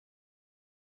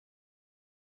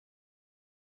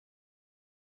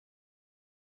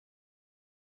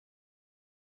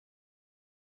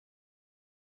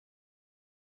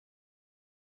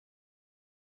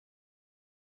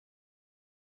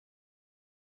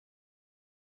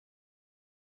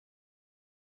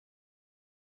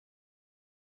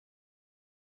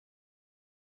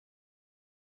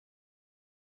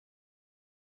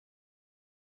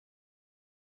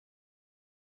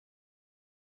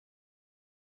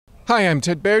Hi, I'm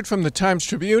Ted Baird from the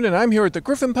Times-Tribune, and I'm here at the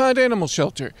Griffin Pond Animal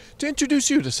Shelter to introduce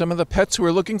you to some of the pets who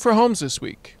are looking for homes this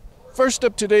week. First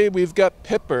up today, we've got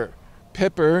Pipper.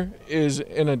 Pipper is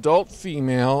an adult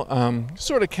female,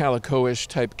 sort of calico-ish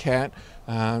type cat.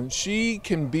 She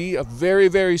can be a very,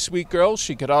 very sweet girl.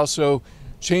 She could also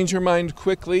change her mind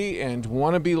quickly and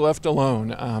want to be left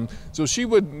alone. So she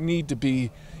would need to be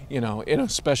in a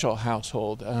special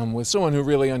household with someone who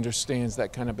really understands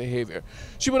that kind of behavior.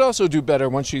 She would also do better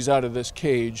once she's out of this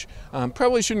cage.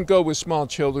 Probably shouldn't go with small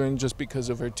children just because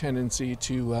of her tendency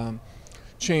to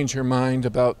change her mind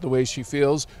about the way she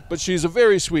feels, but she's a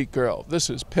very sweet girl. This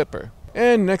is Pipper.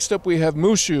 And next up we have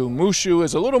Mushu. Mushu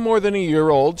is a little more than a year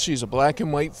old. She's a black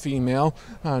and white female,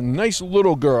 nice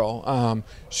little girl.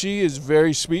 She is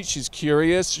very sweet. She's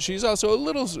curious. She's also a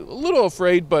little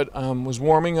afraid, but was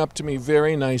warming up to me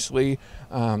very nicely.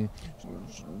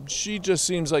 She just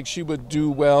seems like she would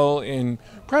do well in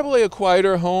probably a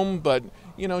quieter home, but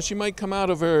she might come out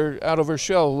of her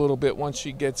shell a little bit once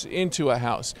she gets into a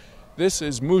house. This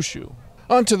is Mushu.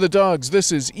 On to the dogs.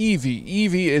 This is Evie.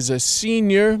 Evie is a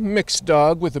senior mixed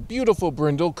dog with a beautiful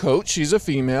brindle coat. She's a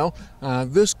female.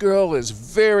 This girl is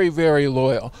very, very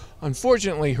loyal.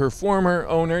 Unfortunately, her former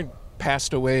owner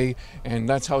passed away, and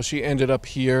that's how she ended up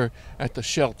here at the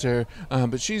shelter.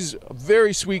 But she's a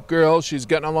very sweet girl. She's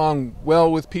getting along well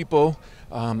with people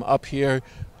up here.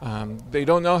 They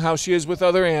don't know how she is with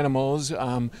other animals,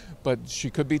 but she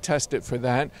could be tested for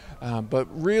that. But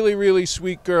really, really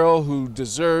sweet girl who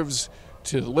deserves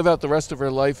to live out the rest of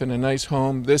her life in a nice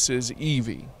home. This is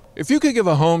Evie. If you could give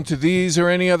a home to these or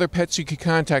any other pets, you could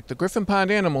contact the Griffin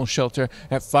Pond Animal Shelter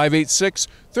at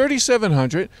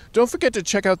 586-3700. Don't forget to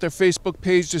check out their Facebook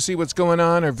page to see what's going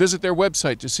on, or visit their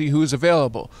website to see who's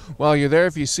available. While you're there,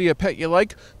 if you see a pet you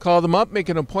like, call them up, make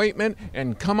an appointment,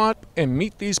 and come up and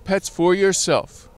meet these pets for yourself.